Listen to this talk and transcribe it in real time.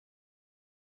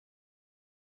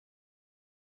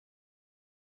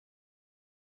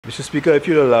Mr. Speaker, if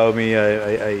you'll allow me,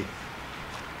 it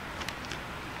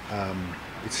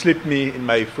slipped me in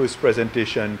my first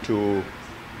presentation to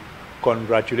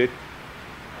congratulate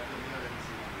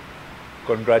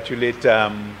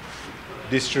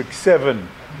District 7,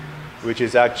 which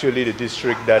is actually the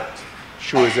district that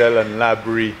Choiseul and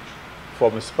Labrie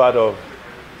forms part of,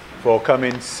 for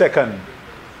coming second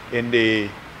in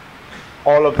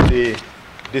all of the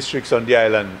districts on the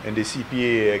island in the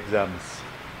CPA exams.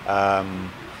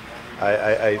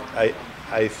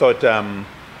 I thought the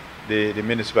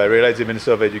minister, I realized the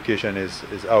Minister of Education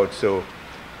is out, so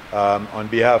on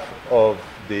behalf of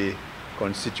the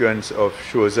constituents of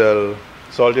Choiseul,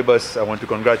 Saldibus, I want to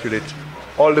congratulate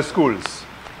all the schools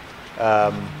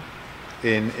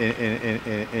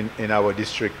in our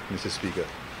district, Mr. Speaker.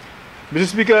 Mr.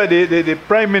 Speaker, the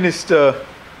Prime Minister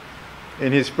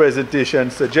in his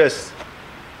presentation suggests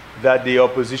that the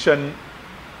opposition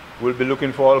will be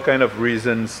looking for all kinds of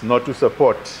reasons not to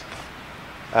support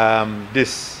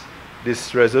this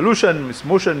resolution, this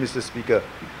motion, Mr. Speaker.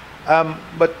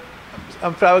 But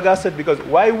I'm flabbergasted because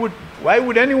why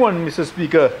would anyone, Mr.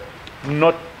 Speaker,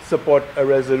 not support a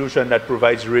resolution that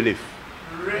provides relief,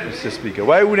 Mr. Speaker?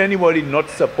 Why would anybody not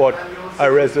support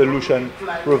a resolution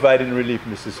providing relief,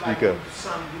 Mr. Speaker?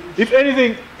 If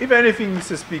anything,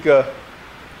 Mr. Speaker,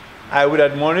 I would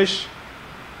admonish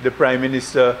the Prime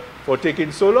Minister for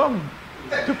taking so long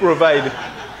to provide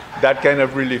that kind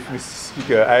of relief, Mr.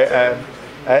 Speaker.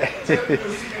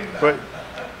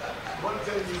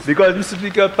 Because, Mr.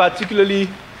 Speaker, particularly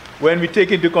when we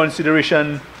take into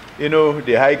consideration, you know,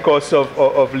 the high cost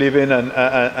of living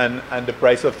and the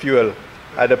price of fuel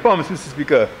at the pumps, Mr.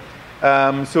 Speaker.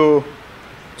 So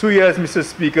 2 years, Mr.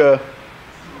 Speaker,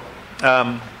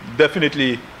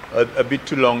 definitely a bit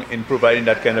too long in providing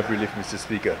that kind of relief, Mr.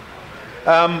 Speaker.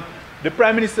 The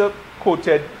Prime Minister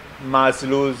quoted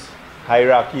Maslow's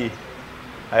hierarchy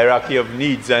of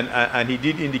needs, and he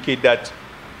did indicate that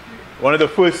one of the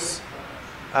first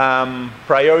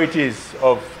priorities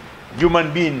of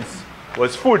human beings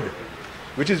was food,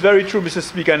 which is very true, Mr.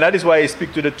 Speaker, and that is why I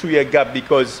speak to the 2-year gap,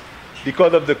 because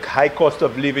of the high cost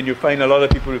of living, you find a lot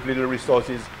of people with little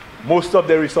resources. Most of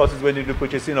their resources went into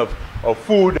purchasing of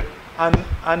food,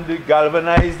 and the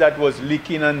galvanized that was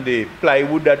leaking and the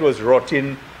plywood that was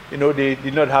rotting, you know, they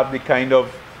did not have the kind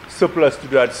of surplus to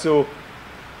do that. So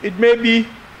it may be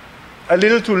a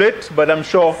little too late, but I'm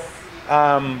sure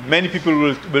many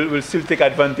people will still take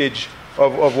advantage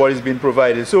of what is being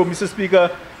provided. So, Mr. Speaker,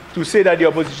 to say that the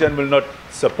opposition will not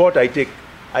support, I take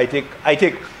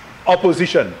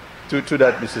opposition to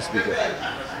that, Mr. Speaker.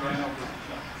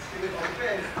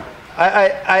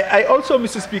 I also,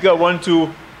 Mr. Speaker, want to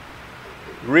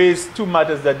raise two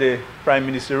matters that the Prime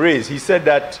Minister raised. He said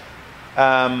that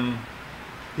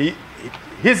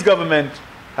his government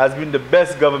has been the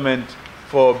best government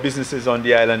for businesses on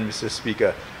the island, Mr.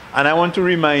 Speaker. And I want to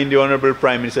remind the Honorable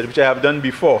Prime Minister, which I have done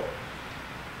before,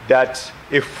 that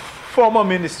a former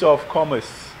Minister of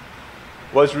Commerce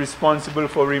was responsible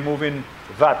for removing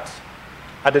VAT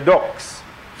at the docks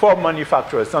for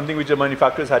manufacturers, something which the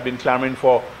manufacturers had been clamoring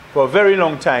for a very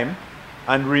long time,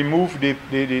 and removed the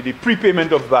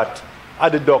prepayment of VAT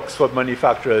at the docks for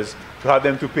manufacturers to have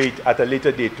them to pay it at a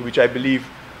later date, which I believe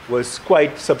was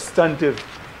quite substantive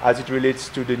as it relates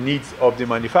to the needs of the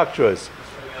manufacturers.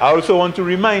 I also want to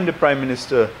remind the Prime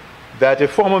Minister that a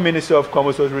former Minister of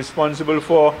Commerce was responsible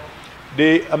for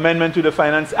the amendment to the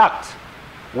Finance Act,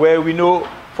 where we know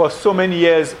for so many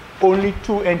years only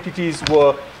two entities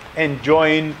were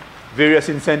enjoying various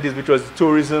incentives, which was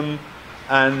tourism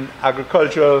and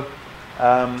agricultural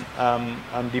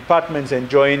departments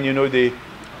enjoying, you know, the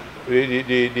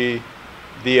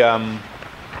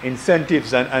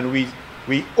incentives, and we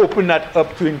open that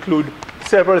up to include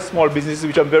several small businesses,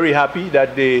 which I'm very happy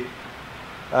that the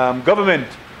government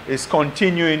is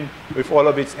continuing with all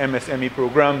of its MSME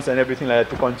programs and everything like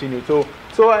that to continue. So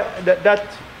that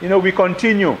you know, we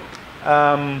continue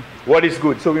what is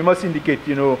good. So we must indicate,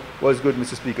 you know, what's good,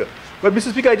 Mr. Speaker. But Mr.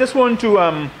 Speaker, I just want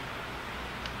to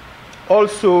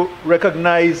also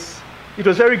recognize, it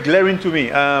was very glaring to me,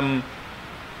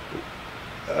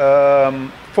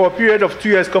 for a period of 2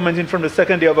 years commencing from the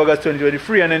 2nd day of August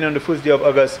 2023 and then on the 1st day of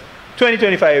August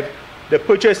 2025, the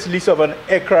purchase lease of an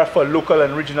aircraft for local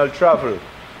and regional travel.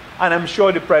 And I'm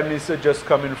sure the Prime Minister, just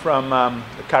coming from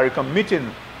the CARICOM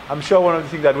meeting, I'm sure one of the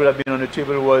things that would have been on the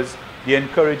table was the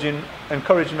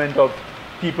encouragement of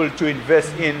people to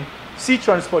invest in sea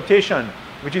transportation,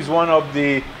 which is one of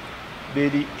the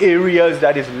areas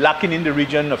that is lacking in the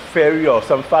region, a ferry or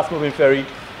some fast-moving ferry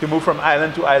to move from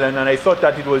island to island. And I thought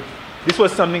that this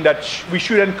was something that we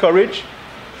should encourage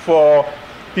for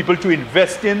people to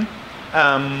invest in,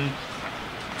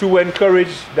 to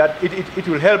encourage that it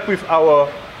will help with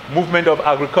our movement of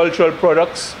agricultural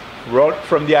products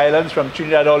from the islands, from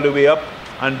Trinidad all the way up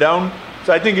and down.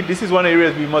 So I think this is one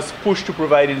area we must push to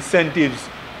provide incentives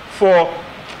for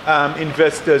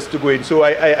investors to go in. So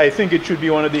I think it should be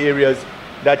one of the areas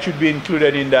that should be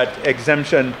included in that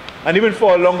exemption, and even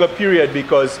for a longer period,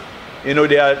 because you know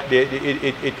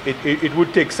it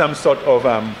would take some sort of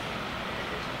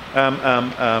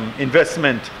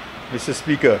investment, Mr.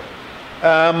 Speaker.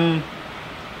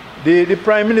 The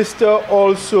Prime Minister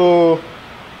also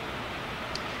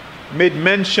made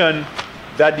mention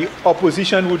that the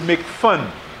opposition would make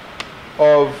fun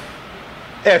of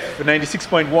F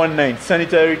 96.19,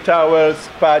 sanitary towels,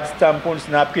 pads, tampons,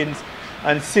 napkins,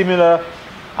 and similar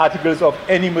articles of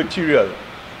any material.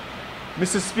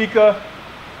 Mr. Speaker,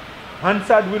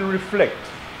 Hansard will reflect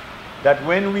that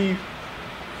when we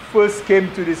first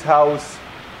came to this House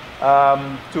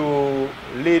to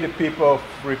lay the paper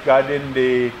regarding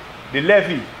the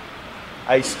levy,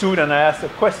 I stood and I asked a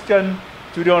question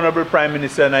to the Honorable Prime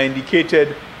Minister, and I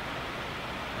indicated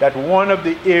that one of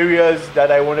the areas that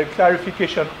I wanted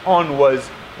clarification on was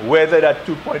whether that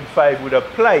 2.5 would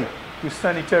apply to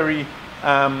sanitary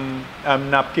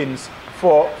napkins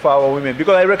for our women.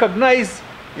 Because I recognize,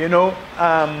 you know,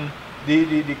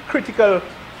 the critical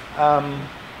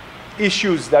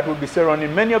issues that would be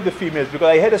surrounding many of the females, because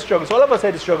I had the struggles, all of us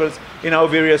had the struggles in our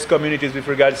various communities with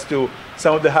regards to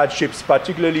some of the hardships,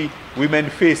 particularly women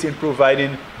face in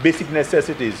providing basic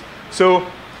necessities. So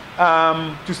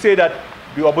to say that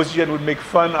the opposition would make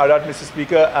fun of that, Mr.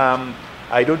 Speaker,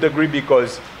 I don't agree,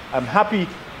 because I'm happy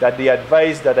that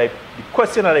the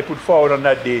question that I put forward on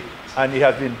that day, and it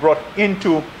has been brought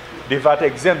into the VAT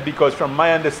exempt, because from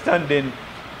my understanding,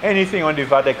 anything on the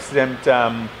VAT exempt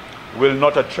will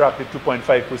not attract the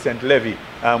 2.5% levy,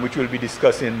 which we'll be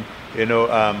discussing, you know,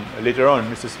 later on,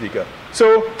 Mr. Speaker.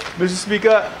 So, Mr.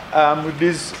 Speaker, with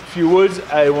these few words,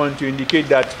 I want to indicate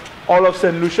that all of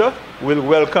St. Lucia will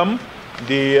welcome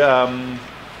the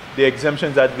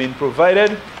exemptions that have been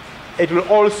provided. It will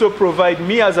also provide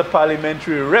me as a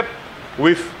parliamentary rep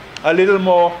with a little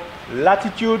more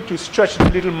latitude to stretch the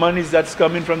little monies that's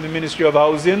coming from the Ministry of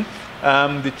Housing.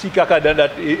 The TICACA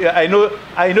that I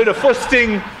know the first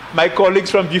thing my colleagues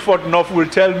from Beaufort North will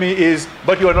tell me is,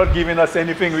 but you're not giving us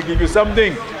anything, we give you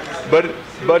something. But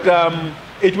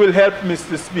it will help,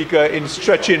 Mr. Speaker, in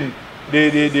stretching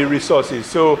the resources.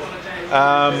 So,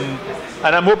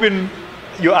 and I'm hoping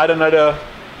you add another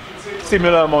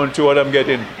similar amount to what I'm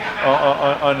getting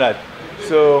on that.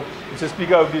 So, Mr.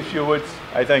 Speaker, with these few words,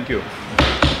 I thank you.